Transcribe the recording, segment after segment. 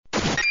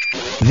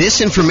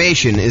This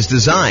information is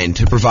designed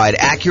to provide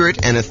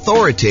accurate and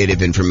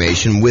authoritative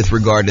information with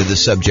regard to the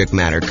subject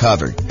matter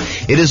covered.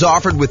 It is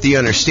offered with the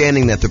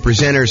understanding that the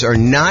presenters are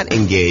not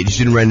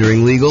engaged in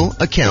rendering legal,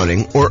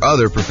 accounting, or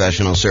other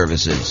professional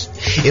services.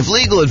 If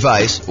legal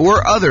advice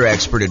or other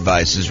expert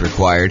advice is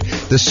required,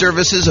 the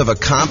services of a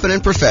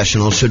competent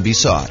professional should be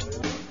sought.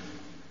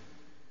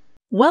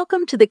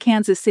 Welcome to the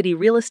Kansas City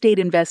Real Estate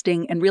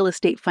Investing and Real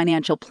Estate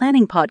Financial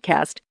Planning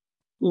Podcast.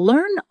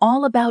 Learn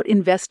all about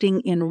investing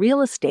in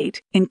real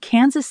estate in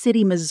Kansas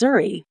City,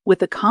 Missouri,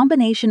 with a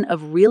combination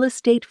of real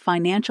estate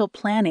financial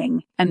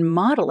planning and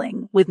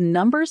modeling with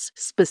numbers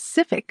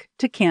specific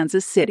to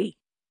Kansas City,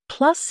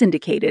 plus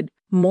syndicated,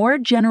 more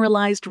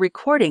generalized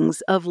recordings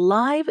of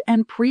live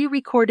and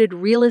pre-recorded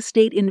real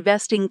estate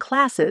investing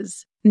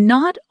classes,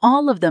 not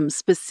all of them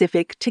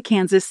specific to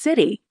Kansas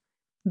City.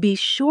 Be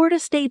sure to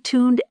stay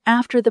tuned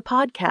after the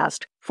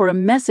podcast for a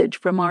message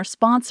from our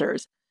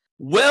sponsors.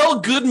 Well,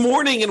 good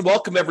morning and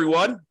welcome,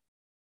 everyone.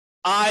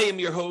 I am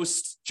your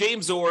host,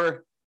 James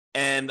Orr,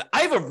 and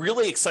I have a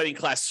really exciting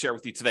class to share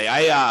with you today.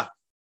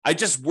 I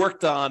just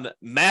worked on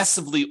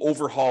massively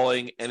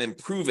overhauling and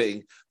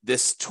improving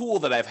this tool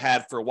that I've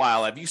had for a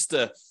while. I've used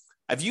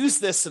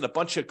this in a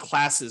bunch of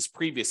classes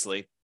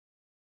previously.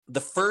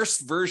 The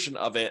first version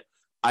of it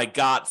I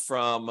got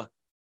from,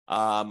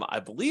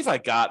 I believe I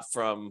got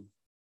from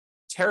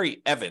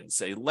Terry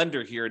Evans, a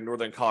lender here in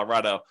Northern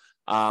Colorado.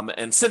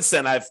 And since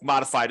then, I've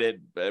modified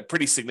it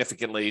pretty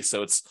significantly,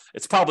 so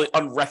it's probably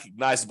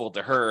unrecognizable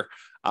to her.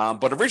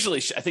 But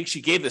originally, I think she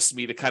gave this to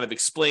me to kind of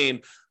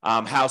explain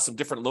how some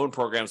different loan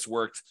programs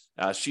worked.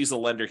 She's a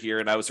lender here,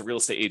 and I was a real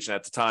estate agent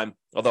at the time,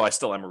 although I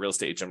still am a real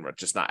estate agent, I'm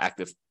just not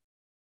active.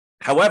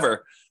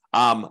 However,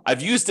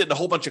 I've used it in a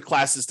whole bunch of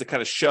classes to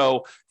kind of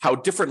show how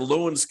different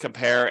loans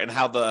compare and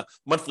how the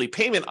monthly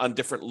payment on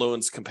different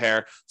loans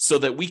compare so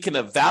that we can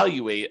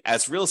evaluate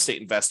as real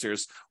estate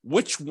investors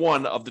which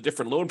one of the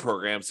different loan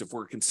programs, if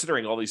we're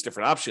considering all these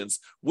different options,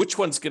 which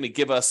one's going to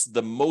give us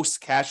the most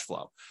cash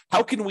flow.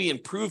 How can we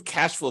improve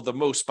cash flow the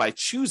most by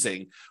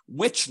choosing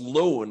which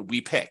loan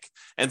we pick?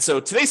 And so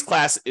today's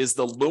class is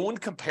the loan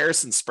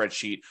comparison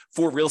spreadsheet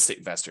for real estate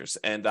investors.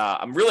 And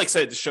I'm really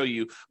excited to show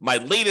you my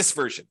latest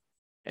version.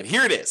 And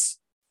here it is.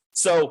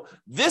 So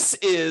this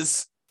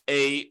is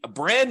a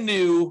brand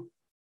new,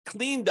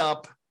 cleaned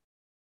up,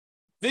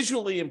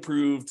 visually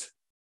improved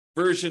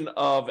version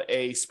of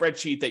a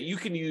spreadsheet that you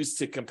can use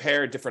to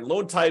compare different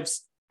loan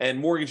types and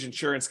mortgage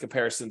insurance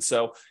comparisons.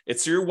 So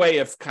it's your way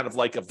of kind of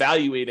like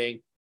evaluating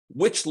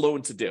which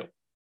loan to do.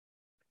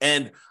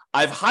 And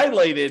I've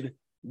highlighted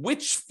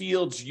which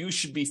fields you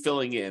should be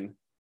filling in.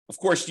 Of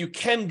course, you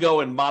can go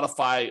and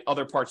modify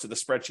other parts of the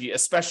spreadsheet,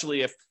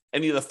 especially if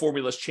any of the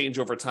formulas change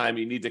over time.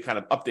 You need to kind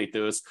of update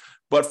those.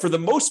 But for the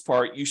most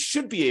part, you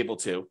should be able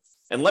to.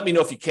 And let me know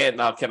if you can't.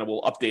 Now, kind of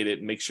we'll update it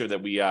and make sure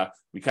that we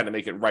kind of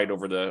make it right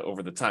over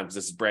the time, because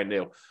this is brand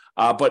new.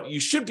 But you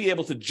should be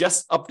able to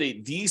just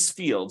update these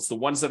fields, the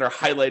ones that are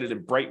highlighted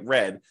in bright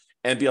red,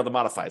 and be able to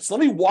modify it. So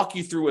let me walk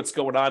you through what's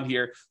going on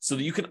here so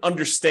that you can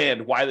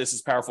understand why this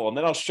is powerful. And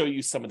then I'll show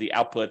you some of the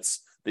outputs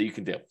that you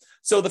can do.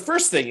 So the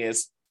first thing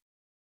is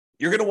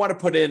you're going to want to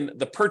put in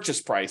the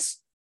purchase price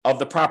of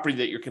the property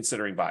that you're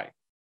considering buying.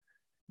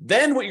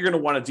 Then what you're going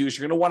to want to do is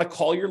you're going to want to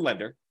call your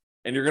lender,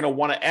 and you're going to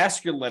want to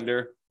ask your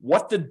lender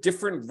what the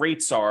different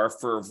rates are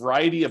for a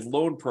variety of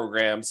loan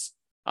programs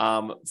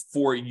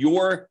for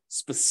your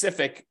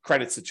specific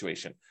credit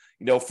situation.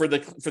 You know, for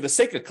the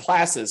sake of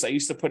classes, I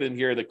used to put in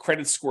here the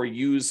credit score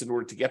used in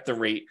order to get the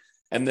rate,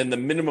 and then the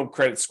minimum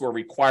credit score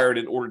required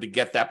in order to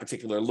get that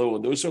particular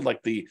loan. Those are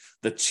like the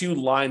two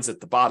lines at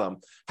the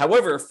bottom.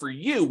 However, for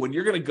you, when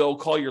you're going to go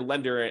call your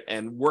lender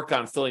and work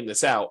on filling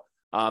this out,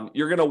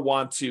 you're going to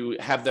want to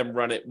have them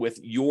run it with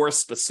your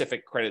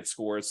specific credit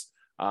scores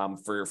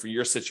for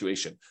your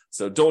situation.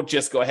 So don't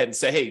just go ahead and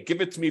say, hey,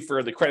 give it to me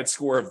for the credit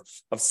score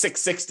of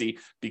 660,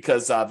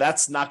 because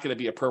that's not going to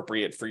be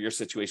appropriate for your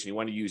situation. You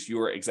want to use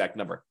your exact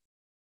number.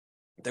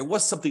 There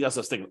was something else I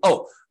was thinking.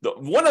 Oh,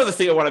 one other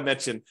thing I want to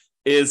mention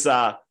is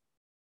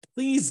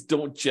please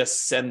don't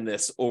just send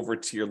this over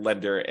to your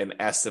lender and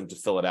ask them to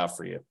fill it out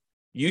for you.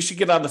 You should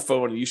get on the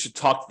phone and you should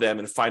talk to them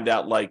and find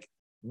out like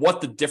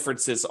what the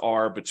differences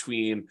are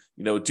between,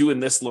 you know, doing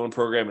this loan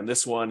program and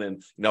this one,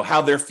 and, you know,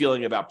 how they're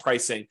feeling about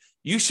pricing.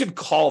 You should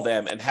call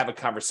them and have a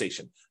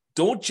conversation.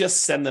 Don't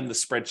just send them the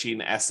spreadsheet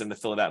and ask them to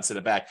fill it out and send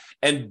it back.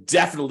 And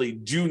definitely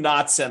do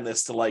not send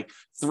this to like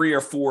 3 or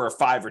 4 or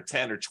 5 or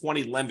 10 or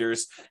 20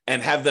 lenders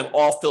and have them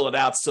all fill it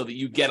out so that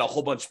you get a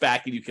whole bunch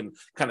back and you can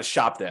kind of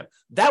shop them.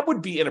 That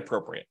would be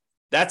inappropriate.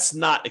 That's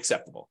not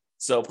acceptable.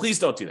 So please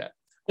don't do that.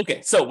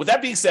 Okay, so with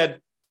that being said,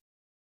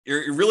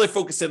 you're really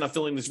focused in on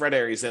filling these red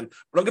areas in,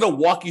 but I'm going to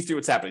walk you through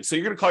what's happening. So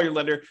you're going to call your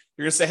lender.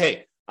 You're going to say,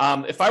 hey,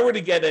 if I were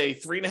to get a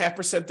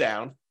 3.5%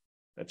 down,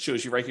 that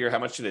shows you right here how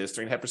much it is,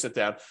 3.5%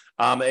 down,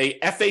 a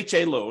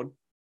FHA loan,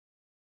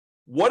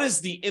 what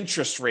is the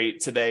interest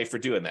rate today for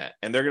doing that?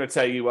 And they're going to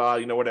tell you,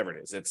 you know, whatever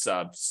it is. It's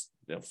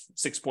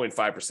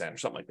 6.5% or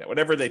something like that,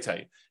 whatever they tell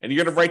you. And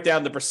you're going to write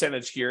down the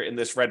percentage here in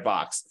this red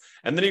box.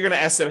 And then you're going to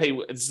ask them, hey,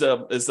 is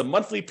the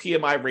monthly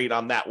PMI rate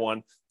on that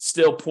one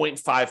still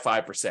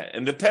 0.55%?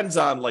 And it depends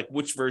on like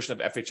which version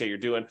of FHA you're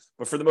doing.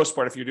 But for the most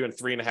part, if you're doing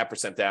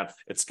 3.5% down,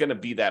 it's going to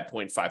be that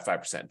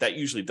 0.55%. That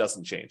usually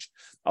doesn't change.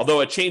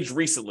 Although it changed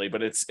recently,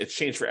 but it's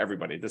changed for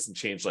everybody. It doesn't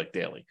change like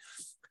daily.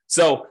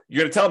 So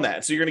you're going to tell them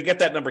that. So you're going to get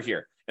that number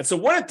here. And so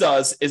what it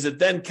does is it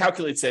then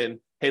calculates in,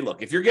 hey,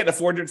 look, if you're getting a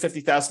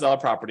 $450,000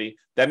 property,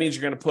 that means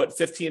you're going to put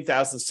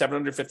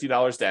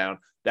 $15,750 down.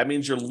 That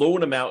means your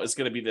loan amount is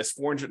going to be this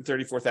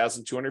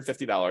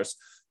 $434,250.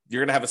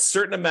 You're going to have a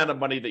certain amount of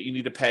money that you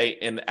need to pay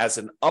in as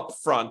an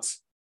upfront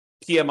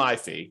PMI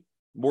fee,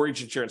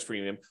 mortgage insurance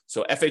premium.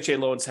 So FHA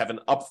loans have an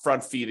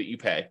upfront fee that you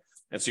pay.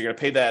 And so you're going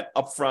to pay that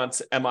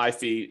upfront MI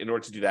fee in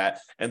order to do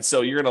that. And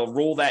so you're going to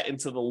roll that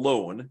into the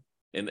loan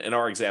in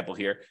our example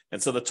here. And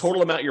so the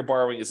total amount you're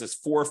borrowing is this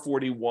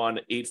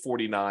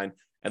 $441,849.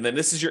 And then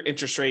this is your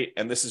interest rate,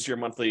 and this is your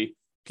monthly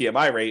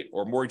PMI rate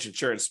or mortgage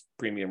insurance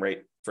premium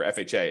rate for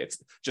FHA.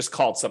 It's just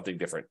called something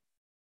different.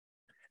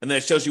 And then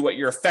it shows you what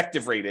your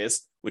effective rate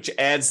is, which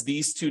adds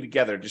these two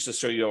together just to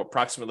show you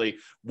approximately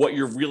what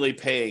you're really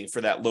paying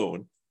for that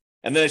loan.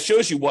 And then it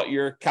shows you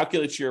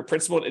calculates your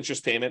principal and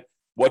interest payment,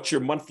 what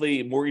your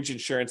monthly mortgage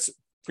insurance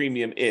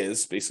premium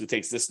is, basically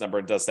takes this number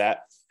and does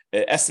that.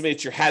 It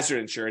estimates your hazard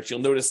insurance. You'll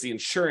notice the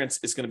insurance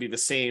is going to be the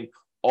same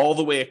all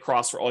the way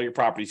across for all your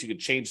properties. You can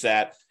change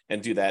that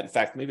and do that. In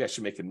fact, maybe I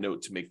should make a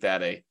note to make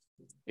that a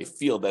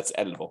field that's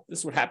editable. This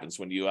is what happens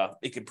when you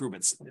make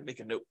improvements. Make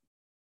a note.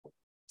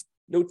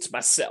 Note to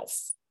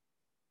myself.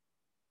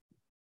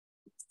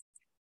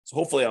 So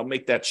hopefully I'll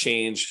make that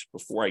change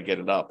before I get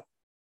it up.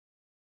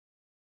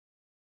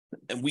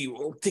 And we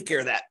will take care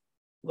of that.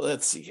 Well,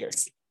 let's see here.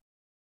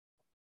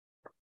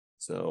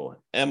 So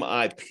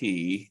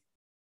MIP.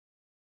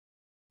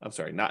 I'm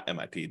sorry, not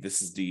MIP.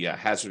 This is the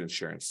hazard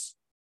insurance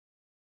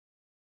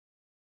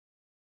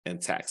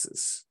and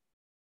taxes.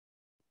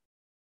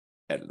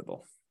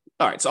 Editable.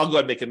 All right, so I'll go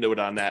ahead and make a note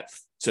on that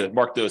to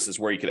mark those as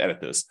where you can edit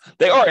those.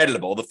 They are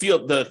editable.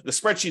 The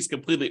spreadsheet is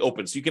completely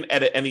open, so you can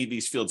edit any of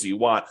these fields you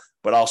want,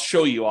 but I'll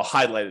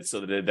highlight it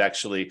so that it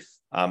actually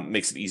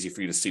makes it easy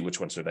for you to see which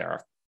ones are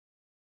there.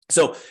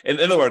 So in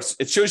other words,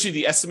 it shows you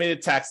the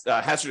estimated tax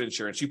hazard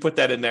insurance. You put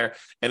that in there,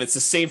 and it's the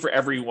same for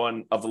every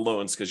one of the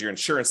loans because your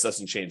insurance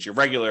doesn't change. Your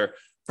regular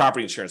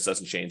property insurance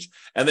doesn't change.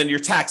 And then your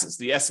taxes,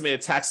 the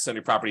estimated taxes on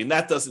your property, and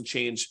that doesn't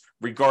change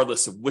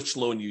regardless of which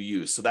loan you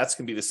use. So that's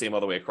going to be the same all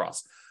the way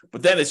across.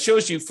 But then it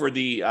shows you for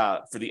the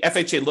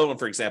FHA loan,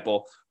 for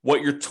example,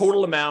 what your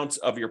total amount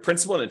of your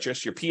principal and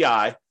interest, your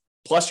PI,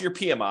 plus your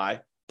PMI,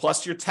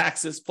 plus your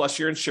taxes, plus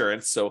your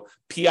insurance. So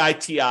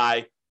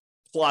PITI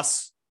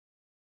plus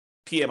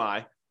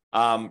PMI,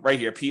 right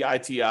here,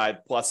 PITI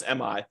plus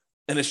MI,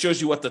 and it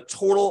shows you what the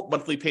total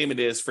monthly payment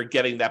is for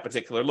getting that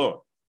particular loan.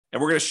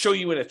 And we're going to show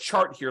you in a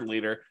chart here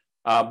later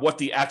what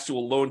the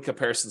actual loan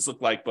comparisons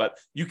look like, but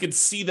you can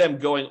see them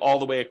going all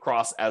the way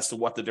across as to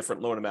what the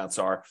different loan amounts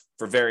are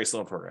for various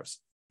loan programs.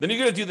 Then you're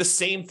going to do the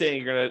same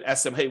thing. You're going to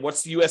ask them, hey,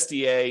 what's the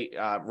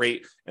USDA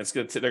rate? And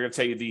they're going to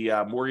tell you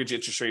the mortgage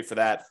interest rate for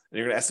that. And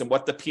you're going to ask them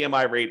what the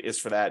PMI rate is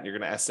for that. And you're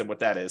going to ask them what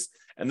that is.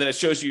 And then it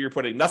shows you you're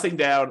putting nothing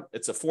down.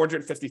 It's a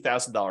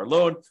 $450,000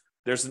 loan.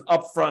 There's an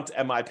upfront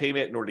MI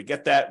payment in order to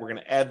get that. We're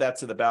going to add that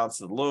to the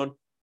balance of the loan.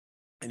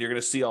 And you're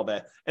going to see all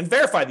that and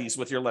verify these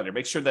with your lender.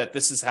 Make sure that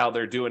this is how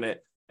they're doing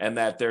it and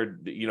that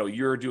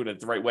you're doing it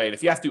the right way. And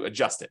if you have to,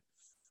 adjust it.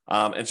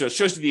 And so it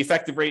shows you the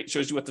effective rate,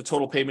 shows you what the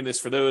total payment is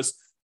for those.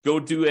 Go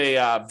do a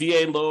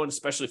VA loan,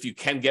 especially if you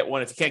can get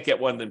one. If you can't get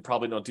one, then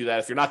probably don't do that.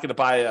 If you're not going to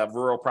buy a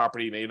rural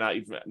property, you may not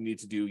even need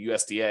to do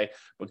USDA,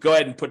 but go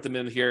ahead and put them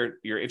in here,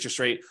 your interest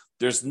rate.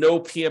 There's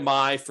no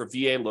PMI for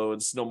VA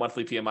loans, no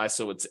monthly PMI,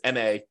 so it's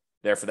NA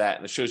there for that.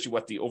 And it shows you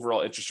what the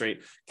overall interest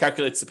rate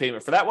calculates the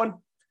payment for that one.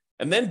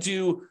 And then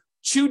do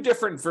two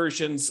different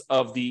versions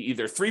of the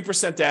either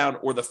 3% down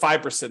or the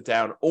 5%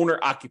 down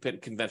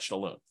owner-occupant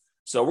conventional loan.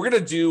 So we're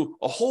going to do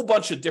a whole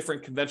bunch of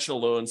different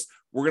conventional loans.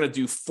 We're going to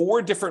do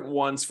 4 different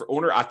ones for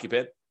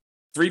owner-occupant,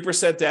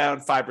 3%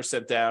 down,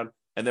 5% down,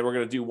 and then we're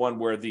going to do one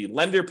where the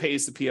lender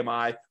pays the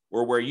PMI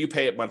or where you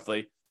pay it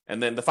monthly.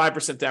 And then the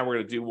 5% down, we're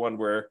going to do one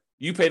where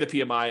you pay the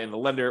PMI and the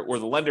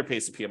lender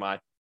pays the PMI.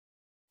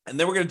 And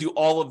then we're going to do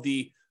all of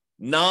the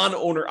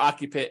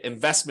non-owner-occupant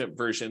investment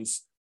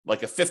versions,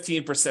 like a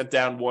 15%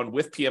 down one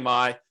with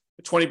PMI,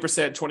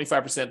 20%,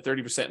 25%,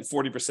 30%, and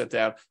 40%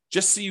 down,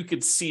 just so you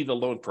can see the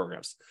loan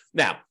programs.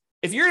 Now,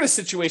 if you're in a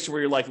situation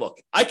where you're like, look,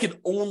 I can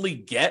only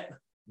get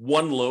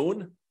one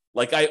loan,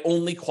 like I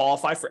only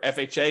qualify for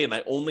FHA and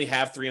I only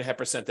have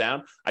 3.5%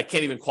 down, I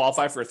can't even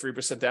qualify for a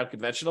 3% down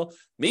conventional,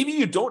 maybe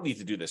you don't need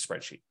to do this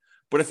spreadsheet.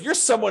 But if you're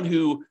someone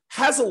who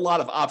has a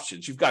lot of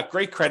options, you've got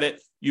great credit,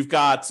 you've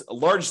got a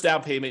large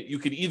down payment, you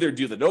could either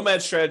do the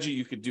nomad strategy,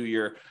 you could do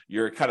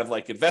your kind of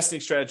like investing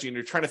strategy, and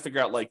you're trying to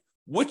figure out like,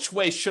 which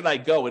way should I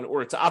go in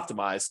order to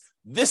optimize?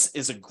 This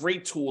is a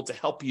great tool to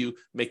help you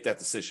make that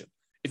decision.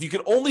 If you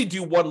can only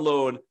do one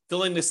loan,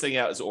 filling this thing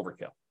out is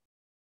overkill.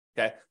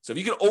 Okay. So if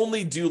you can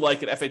only do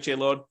like an FHA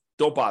loan,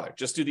 don't bother.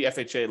 Just do the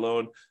FHA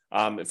loan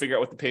and figure out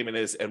what the payment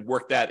is and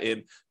work that in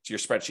to your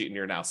spreadsheet and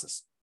your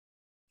analysis.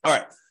 All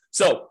right.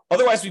 So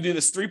otherwise, we do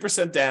this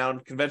 3% down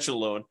conventional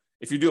loan.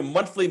 If you're doing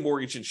monthly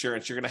mortgage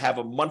insurance, you're going to have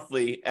a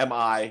monthly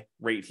MI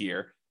rate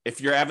here. If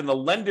you're having the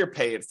lender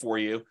pay it for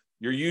you,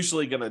 you're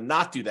usually going to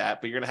not do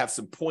that, but you're going to have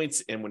some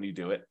points in when you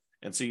do it.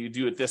 And so you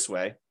do it this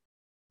way.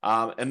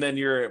 And then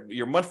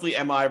your monthly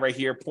MI right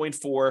here,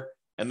 0.4,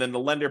 and then the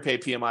lender pay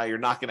PMI, you're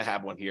not going to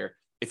have one here.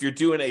 If you're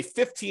doing a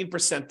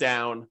 15%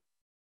 down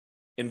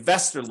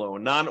investor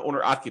loan,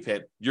 non-owner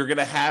occupant, you're going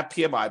to have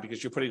PMI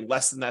because you're putting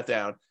less than that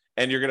down,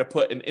 and you're going to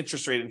put an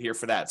interest rate in here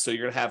for that. So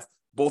you're going to have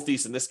both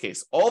these in this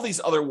case. All these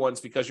other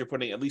ones, because you're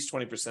putting at least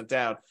 20%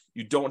 down,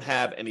 you don't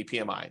have any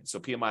PMI. So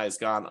PMI is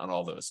gone on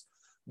all those.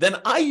 Then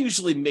I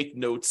usually make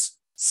notes.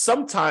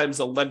 Sometimes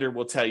a lender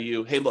will tell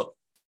you, hey, look,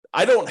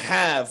 I don't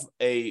have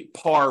a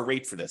par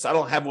rate for this. I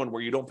don't have one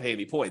where you don't pay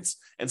any points.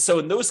 And so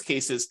in those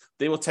cases,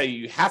 they will tell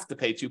you have to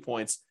pay 2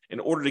 points in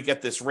order to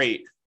get this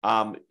rate.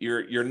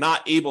 You're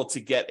not able to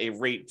get a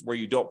rate where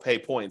you don't pay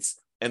points.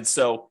 And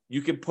so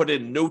you can put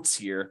in notes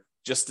here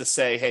just to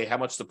say, hey, how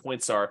much the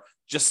points are,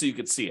 just so you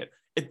can see it.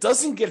 It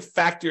doesn't get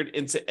factored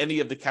into any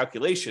of the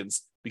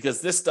calculations because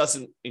this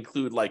doesn't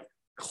include like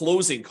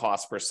closing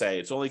costs per se.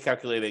 It's only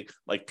calculating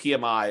like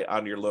PMI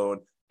on your loan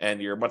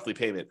and your monthly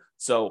payment.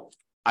 So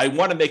I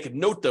want to make a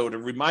note though to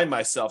remind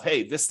myself,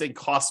 hey, this thing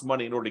costs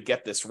money in order to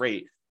get this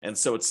rate. And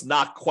so it's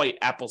not quite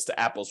apples to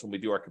apples when we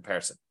do our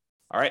comparison.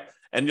 All right.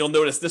 And you'll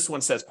notice this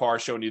one says par,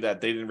 showing you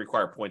that they didn't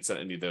require points on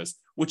any of those,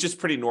 which is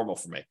pretty normal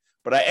for me.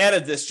 But I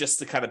added this just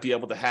to kind of be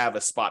able to have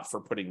a spot for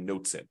putting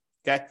notes in.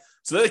 Okay.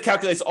 So then it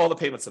calculates all the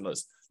payments on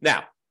those.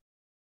 Now,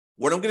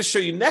 what I'm going to show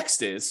you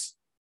next is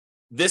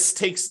this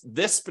takes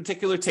this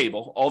particular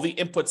table, all the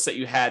inputs that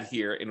you had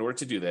here in order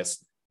to do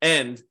this,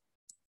 and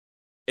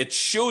it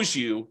shows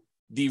you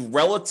the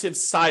relative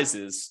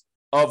sizes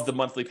of the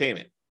monthly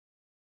payment.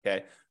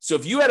 Okay. So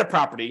if you had a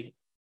property,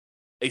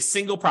 a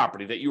single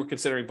property that you were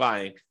considering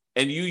buying,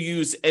 and you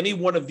use any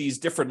one of these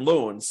different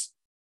loans,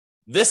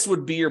 this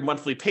would be your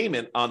monthly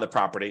payment on the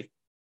property,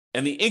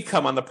 and the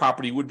income on the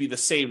property would be the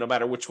same no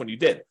matter which one you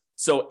did.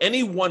 So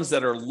any ones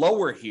that are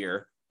lower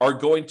here are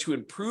going to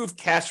improve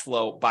cash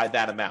flow by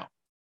that amount.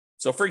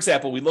 So for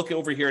example, we look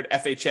over here at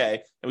FHA,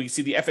 and we can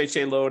see the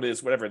FHA loan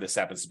is whatever this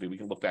happens to be. We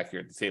can look back here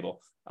at the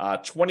table,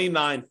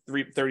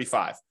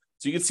 $29,335.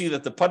 So you can see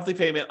that the monthly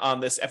payment on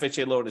this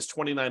FHA loan is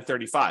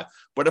 $29,335.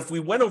 But if we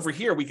went over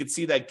here, we could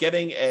see that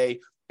getting a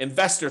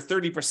investor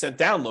 30%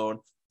 down loan,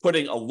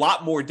 putting a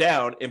lot more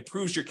down,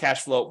 improves your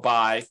cash flow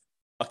by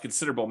a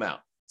considerable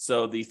amount.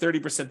 So the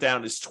 30%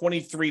 down is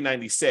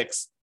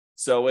 $23.96.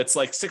 So it's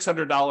like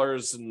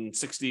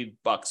 $600.60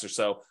 or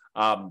so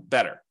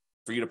better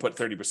for you to put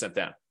 30%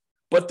 down.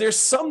 But there's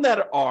some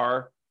that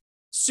are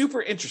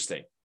super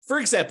interesting. For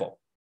example,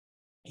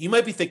 you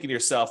might be thinking to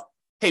yourself,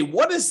 hey,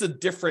 what is the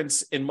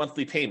difference in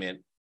monthly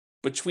payment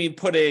between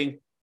putting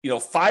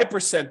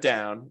 5%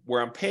 down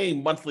where I'm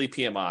paying monthly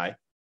PMI,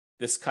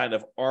 this kind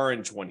of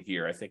orange one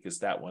here, I think is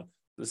that one.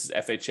 This is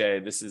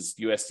FHA, this is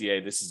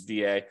USDA, this is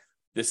VA,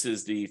 this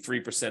is the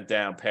 3%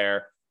 down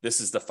pair,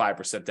 this is the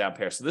 5% down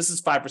pair. So this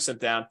is 5%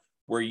 down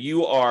where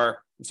you are,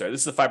 this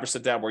is the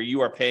 5% down where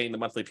you are paying the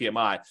monthly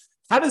PMI.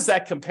 How does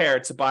that compare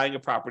to buying a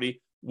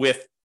property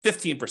with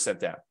 15%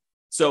 down?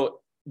 So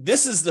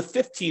this is the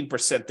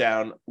 15%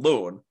 down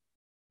loan.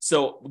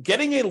 So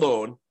getting a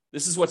loan,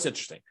 this is what's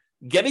interesting.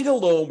 Getting a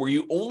loan where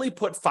you only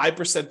put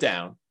 5%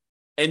 down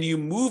and you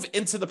move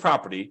into the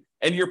property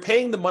and you're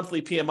paying the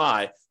monthly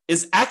PMI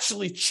is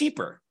actually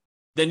cheaper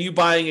than you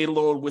buying a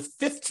loan with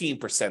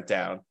 15%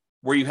 down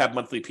where you have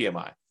monthly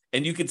PMI.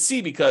 And you can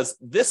see because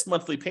this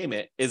monthly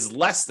payment is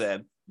less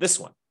than this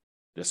one.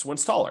 This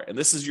one's taller. And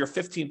this is your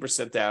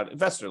 15% down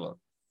investor loan.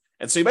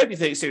 And so you might be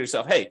saying to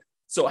yourself, hey,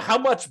 so how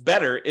much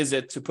better is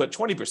it to put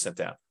 20%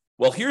 down?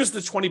 Well, here's the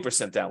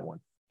 20% down one.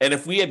 And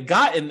if we had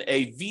gotten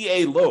a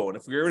VA loan,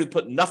 if we were to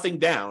put nothing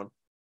down,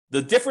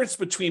 the difference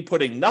between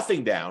putting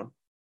nothing down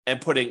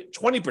and putting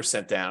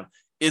 20% down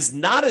is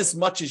not as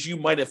much as you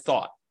might have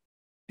thought,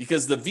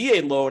 because the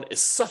VA loan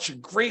is such a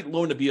great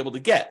loan to be able to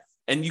get.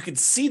 And you can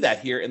see that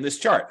here in this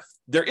chart.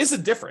 There is a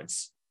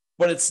difference,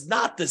 but it's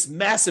not this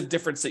massive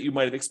difference that you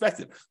might have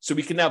expected. So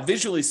we can now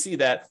visually see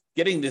that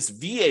getting this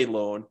VA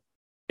loan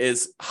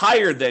is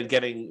higher than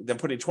putting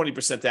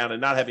 20% down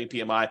and not having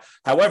PMI.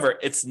 However,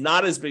 it's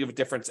not as big of a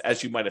difference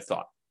as you might have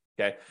thought.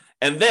 Okay.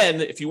 And then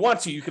if you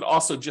want to, you can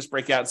also just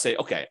break out and say,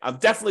 okay, I'm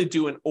definitely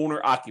doing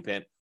owner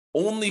occupant.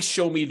 Only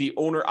show me the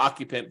owner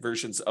occupant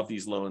versions of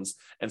these loans.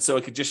 And so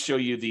it could just show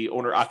you the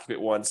owner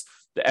occupant ones,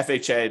 the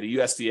FHA, the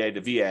USDA,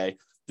 the VA,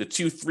 the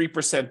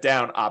 3%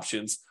 down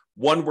options,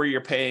 one where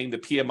you're paying the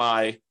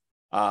PMI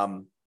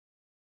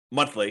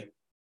monthly,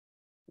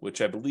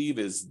 which I believe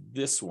is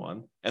this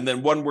one. And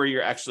then one where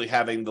you're actually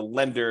having the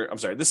lender,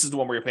 this is the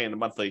one where you're paying the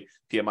monthly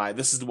PMI.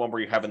 This is the one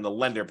where you're having the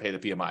lender pay the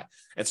PMI.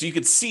 And so you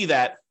can see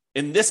that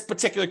in this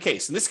particular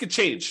case, and this could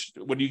change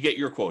when you get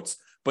your quotes,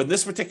 but in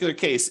this particular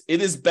case,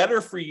 it is better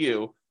for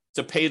you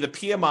to pay the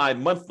PMI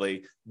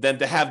monthly than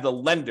to have the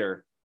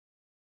lender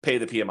pay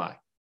the PMI.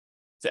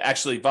 to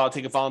actually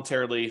take a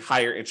voluntarily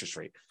higher interest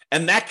rate.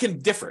 And that can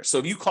differ. So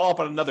if you call up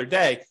on another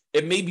day,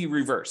 it may be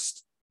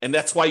reversed. And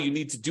that's why you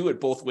need to do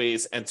it both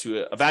ways and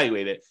to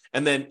evaluate it.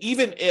 And then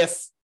even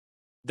if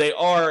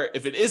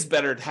it is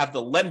better to have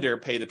the lender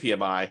pay the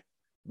PMI,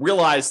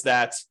 realize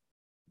that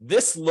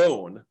this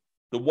loan,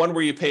 the one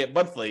where you pay it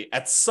monthly,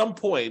 at some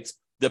point,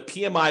 the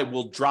PMI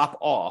will drop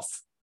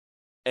off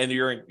and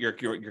your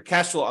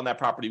cash flow on that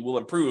property will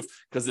improve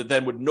because it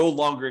then would no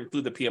longer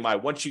include the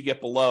PMI once you get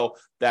below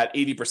that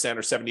 80%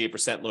 or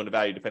 78% loan to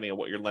value, depending on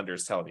what your lender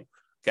is telling you.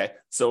 Okay,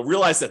 so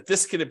realize that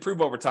this can improve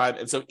over time.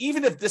 And so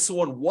even if this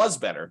one was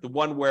better, the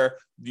one where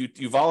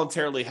you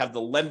voluntarily have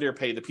the lender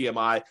pay the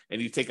PMI and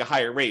you take a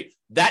higher rate,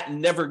 that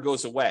never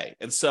goes away.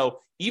 And so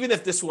even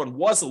if this one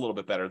was a little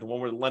bit better, the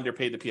one where the lender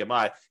paid the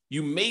PMI,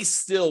 you may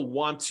still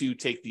want to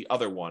take the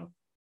other one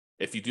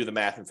if you do the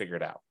math and figure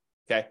it out.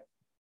 Okay.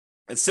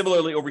 And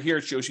similarly over here,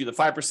 it shows you the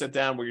 5%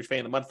 down where you're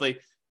paying the monthly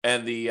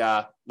and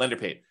the lender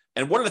paid.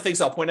 And one of the things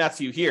I'll point out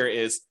to you here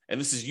is,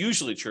 and this is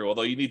usually true,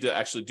 although you need to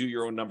actually do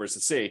your own numbers to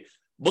see,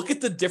 look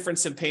at the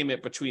difference in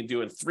payment between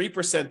doing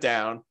 3%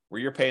 down, where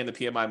you're paying the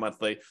PMI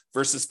monthly,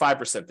 versus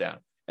 5% down.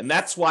 And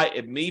that's why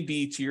it may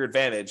be to your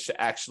advantage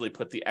to actually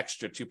put the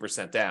extra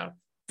 2% down.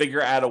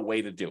 Figure out a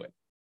way to do it.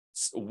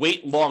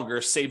 Wait longer,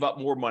 save up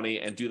more money,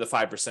 and do the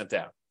 5%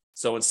 down.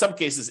 So in some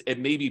cases, it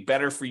may be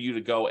better for you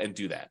to go and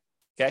do that.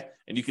 Okay?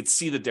 And you can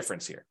see the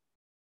difference here.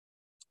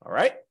 All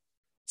right?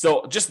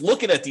 So just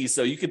looking at these,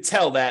 though, you could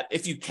tell that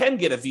if you can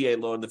get a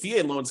VA loan, the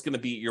VA loan is going to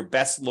be your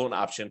best loan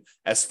option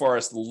as far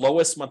as the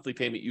lowest monthly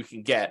payment you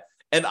can get.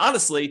 And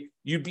honestly,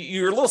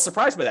 you're a little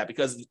surprised by that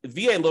because the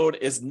VA loan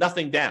is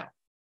nothing down.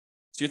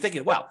 So you're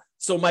thinking, wow,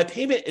 so my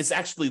payment is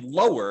actually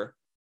lower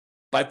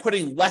by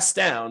putting less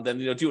down than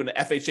doing an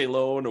FHA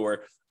loan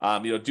or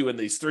doing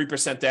these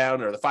 3%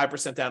 down or the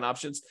 5% down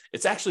options.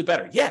 It's actually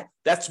better. Yeah,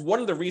 that's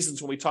one of the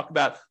reasons when we talk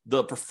about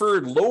the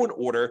preferred loan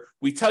order,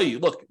 we tell you,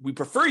 look, we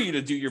prefer you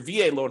to do your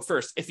VA loan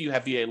first if you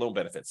have VA loan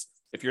benefits.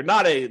 If you're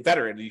not a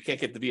veteran and you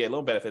can't get the VA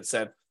loan benefits,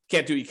 then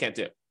can't do what you can't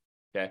do.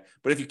 Okay,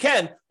 but if you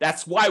can,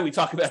 that's why we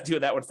talk about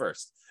doing that one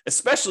first,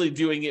 especially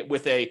doing it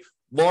with a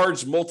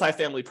large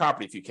multifamily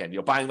property if you can,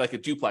 buying like a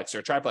duplex or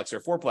a triplex or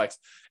a fourplex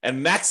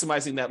and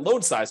maximizing that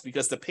loan size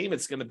because the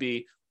payment's going to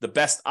be the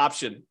best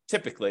option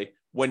typically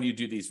when you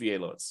do these VA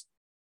loans.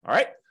 All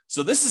right.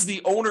 So this is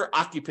the owner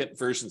occupant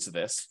versions of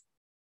this.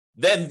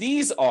 Then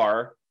these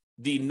are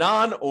the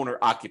non-owner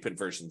occupant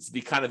versions,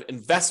 the kind of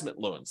investment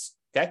loans.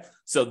 Okay.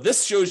 So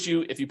this shows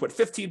you if you put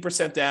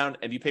 15% down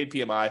and you paid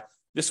PMI.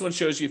 This one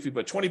shows you if you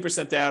put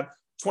 20% down,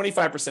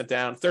 25%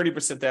 down,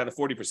 30% down, and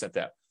 40%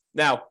 down.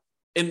 Now,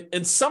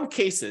 in some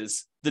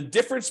cases, the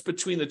difference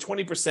between the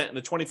 20% and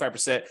the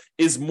 25%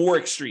 is more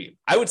extreme.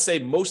 I would say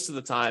most of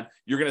the time,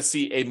 you're going to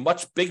see a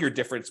much bigger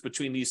difference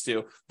between these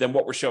two than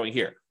what we're showing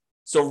here.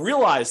 So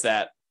realize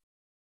that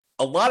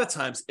a lot of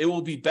times it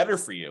will be better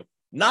for you,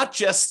 not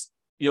just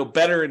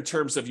better in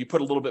terms of you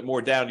put a little bit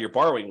more down, you're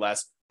borrowing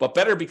less, but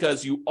better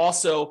because you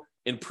also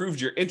improved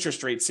your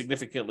interest rate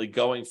significantly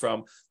going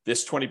from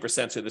this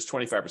 20% to this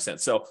 25%.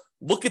 So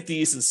look at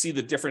these and see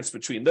the difference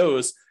between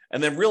those.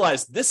 And then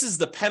realize this is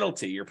the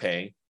penalty you're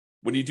paying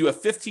when you do a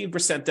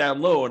 15% down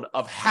loan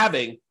of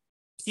having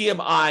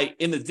PMI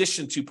in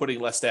addition to putting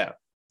less down.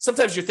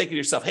 Sometimes you're thinking to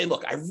yourself, hey,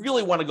 look, I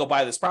really want to go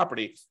buy this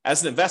property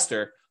as an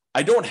investor.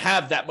 I don't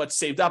have that much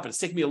saved up. It's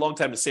taken me a long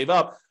time to save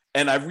up.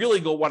 And I really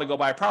want to go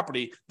buy a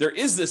property. There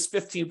is this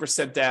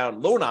 15%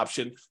 down loan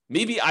option.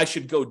 Maybe I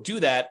should go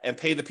do that and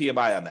pay the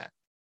PMI on that.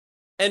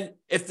 And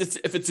if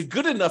it's a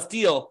good enough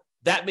deal,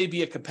 that may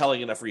be a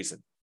compelling enough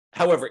reason.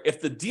 However,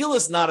 if the deal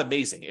is not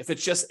amazing, if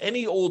it's just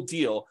any old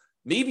deal,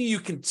 maybe you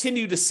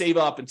continue to save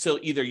up until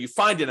either you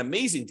find an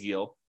amazing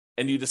deal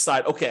and you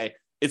decide, okay,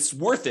 it's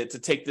worth it to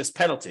take this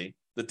penalty,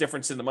 the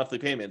difference in the monthly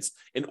payments,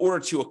 in order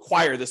to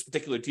acquire this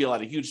particular deal at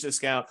a huge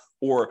discount,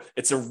 or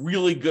it's a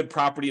really good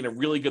property in a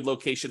really good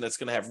location that's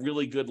going to have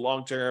really good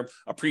long-term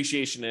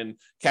appreciation and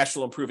cash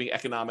flow improving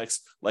economics.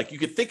 Like you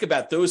could think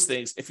about those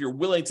things if you're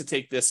willing to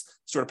take this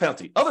sort of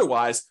penalty.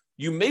 Otherwise,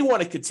 you may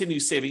want to continue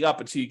saving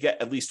up until you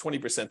get at least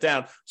 20%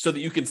 down so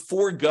that you can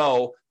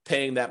forego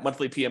paying that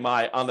monthly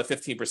PMI on the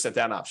 15%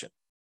 down option.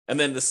 And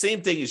then the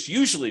same thing is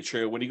usually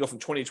true when you go from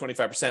 20 to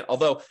 25%,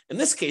 although in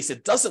this case,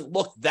 it doesn't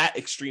look that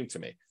extreme to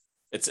me.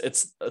 It's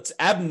an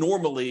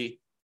abnormally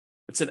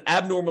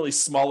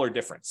smaller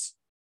difference.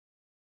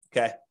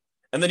 Okay.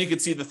 And then you can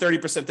see the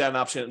 30% down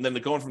option, and then the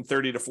going from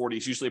 30 to 40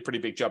 is usually a pretty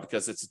big jump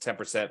because it's a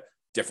 10%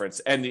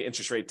 difference, and the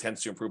interest rate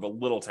tends to improve a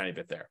little tiny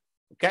bit there.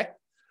 Okay.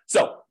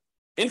 So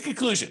in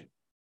conclusion,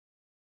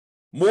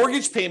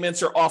 mortgage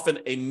payments are often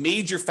a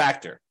major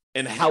factor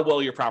in how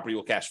well your property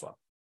will cash flow.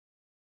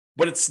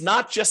 But it's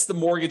not just the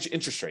mortgage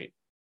interest rate,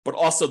 but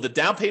also the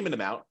down payment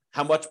amount,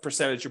 how much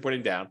percentage you're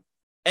putting down,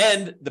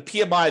 and the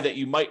PMI that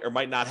you might or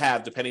might not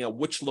have, depending on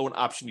which loan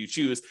option you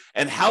choose,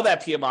 and how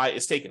that PMI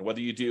is taken, whether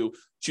you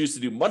choose to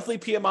do monthly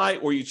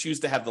PMI or you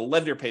choose to have the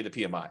lender pay the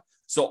PMI.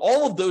 So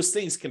all of those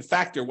things can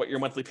factor what your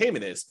monthly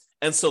payment is.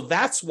 And so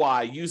that's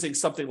why using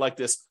something like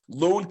this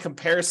loan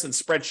comparison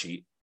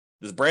spreadsheet,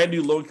 this brand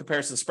new loan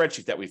comparison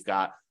spreadsheet that we've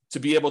got, to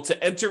be able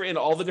to enter in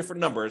all the different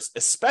numbers,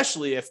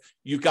 especially if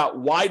you've got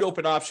wide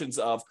open options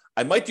of,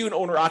 I might do an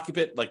owner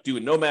occupant, like do a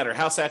nomad or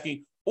house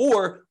hacking,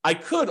 or I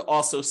could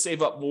also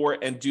save up more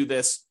and do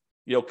this,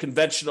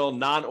 conventional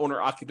non-owner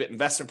occupant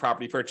investment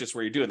property purchase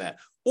where you're doing that.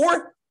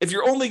 Or if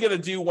you're only going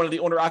to do one of the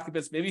owner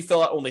occupants, maybe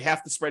fill out only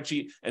half the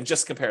spreadsheet and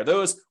just compare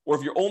those. Or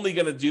if you're only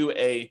going to do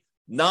a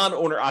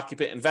non-owner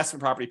occupant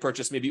investment property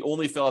purchase, maybe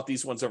only fill out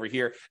these ones over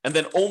here and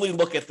then only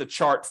look at the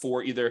chart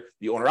for either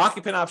the owner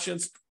occupant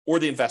options or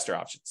the investor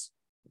options.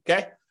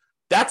 Okay.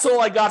 That's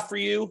all I got for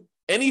you.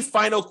 Any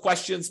final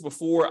questions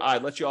before I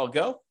let you all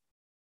go?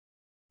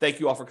 Thank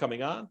you all for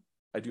coming on.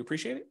 I do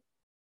appreciate it.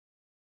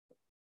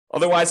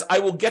 Otherwise, I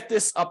will get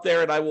this up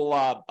there and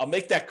I'll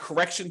make that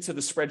correction to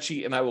the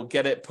spreadsheet and I will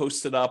get it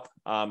posted up.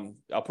 I'll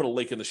put a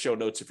link in the show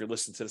notes if you're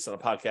listening to this on a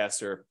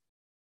podcast, or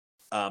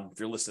if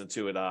you're listening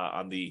to it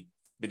on the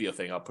video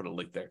thing, I'll put a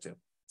link there too.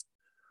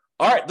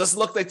 All right, doesn't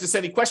look like there's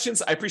any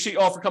questions. I appreciate you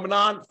all for coming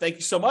on. Thank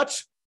you so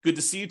much. Good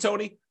to see you,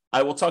 Tony.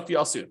 I will talk to you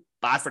all soon.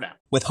 Bye for now.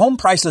 With home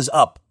prices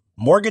up,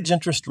 mortgage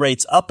interest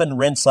rates up and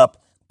rents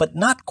up, but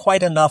not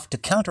quite enough to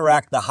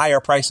counteract the higher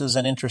prices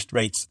and interest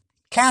rates,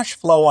 cash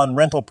flow on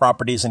rental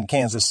properties in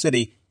Kansas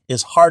City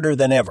is harder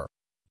than ever.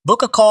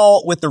 Book a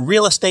call with the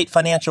Real Estate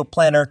Financial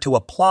Planner to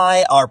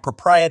apply our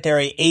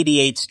proprietary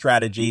 88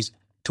 strategies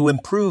to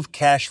improve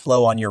cash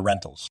flow on your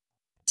rentals.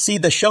 See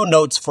the show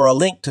notes for a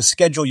link to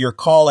schedule your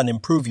call and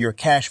improve your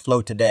cash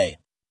flow today.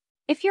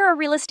 If you're a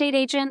real estate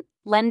agent,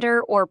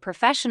 lender, or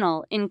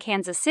professional in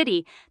Kansas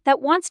City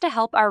that wants to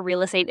help our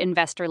real estate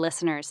investor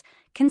listeners,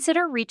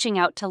 consider reaching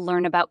out to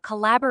learn about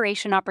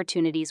collaboration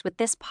opportunities with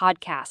this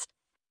podcast.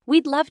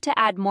 We'd love to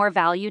add more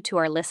value to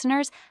our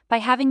listeners by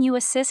having you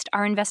assist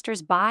our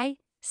investors buy,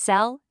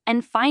 sell,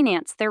 and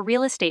finance their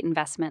real estate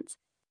investments.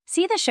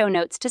 See the show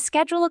notes to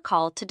schedule a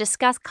call to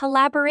discuss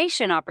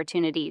collaboration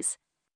opportunities.